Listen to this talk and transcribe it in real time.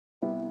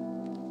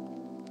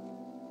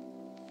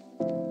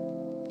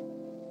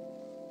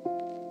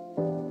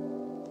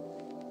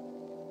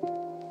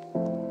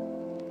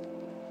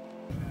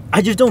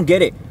I just don't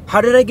get it. How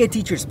did I get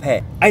teacher's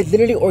pet? I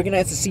literally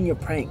organized a senior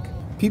prank.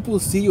 People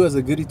see you as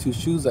a goody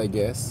two-shoes, I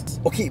guess.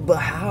 Okay, but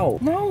how?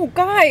 No,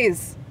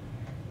 guys.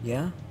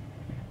 Yeah?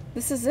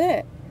 This is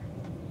it.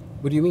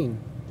 What do you mean?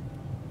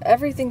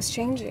 Everything's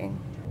changing.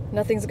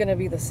 Nothing's gonna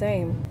be the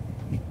same.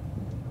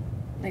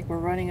 Like, we're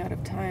running out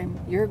of time.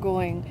 You're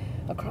going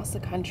across the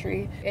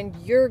country, and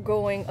you're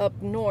going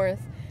up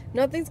north.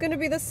 Nothing's gonna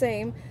be the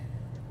same.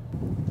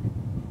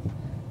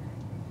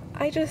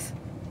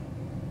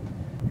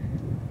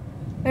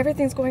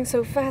 Everything's going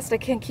so fast, I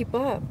can't keep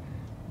up.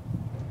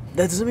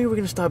 That doesn't mean we're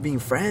gonna stop being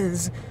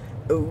friends.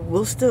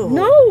 We'll still...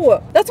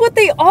 No! That's what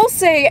they all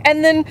say,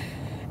 and then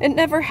it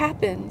never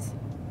happens.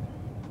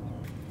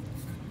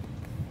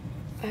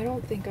 I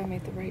don't think I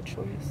made the right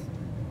choice.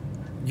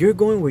 You're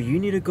going where you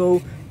need to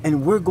go,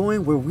 and we're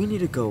going where we need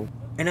to go.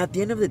 And at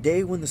the end of the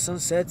day, when the sun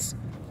sets,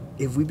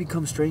 if we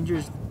become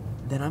strangers,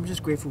 then I'm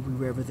just grateful we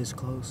were ever this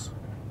close.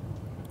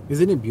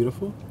 Isn't it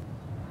beautiful?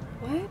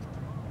 What?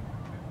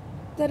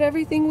 That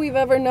everything we've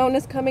ever known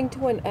is coming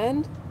to an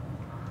end?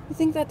 You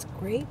think that's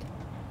great?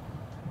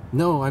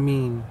 No, I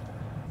mean,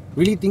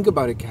 really think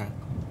about it, Kat.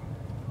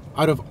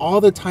 Out of all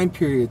the time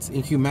periods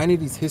in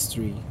humanity's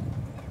history,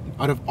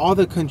 out of all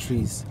the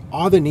countries,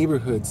 all the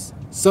neighborhoods,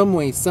 some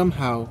way,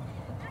 somehow,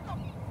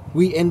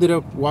 we ended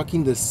up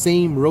walking the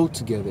same road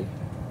together.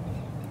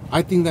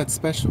 I think that's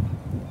special.